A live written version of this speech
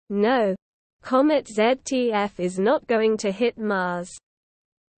No. Comet ZTF is not going to hit Mars.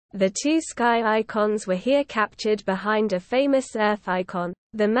 The two sky icons were here captured behind a famous Earth icon,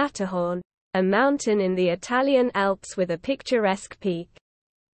 the Matterhorn, a mountain in the Italian Alps with a picturesque peak.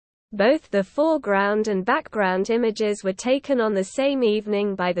 Both the foreground and background images were taken on the same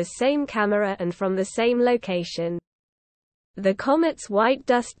evening by the same camera and from the same location. The comet's white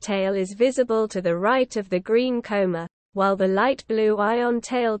dust tail is visible to the right of the green coma, while the light blue ion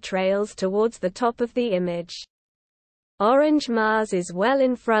tail trails towards the top of the image. Orange Mars is well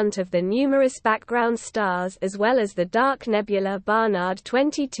in front of the numerous background stars as well as the dark nebula Barnard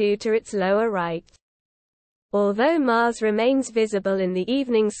 22 to its lower right. Although Mars remains visible in the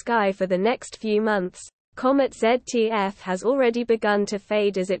evening sky for the next few months, Comet ZTF has already begun to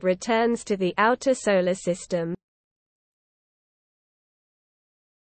fade as it returns to the outer solar system.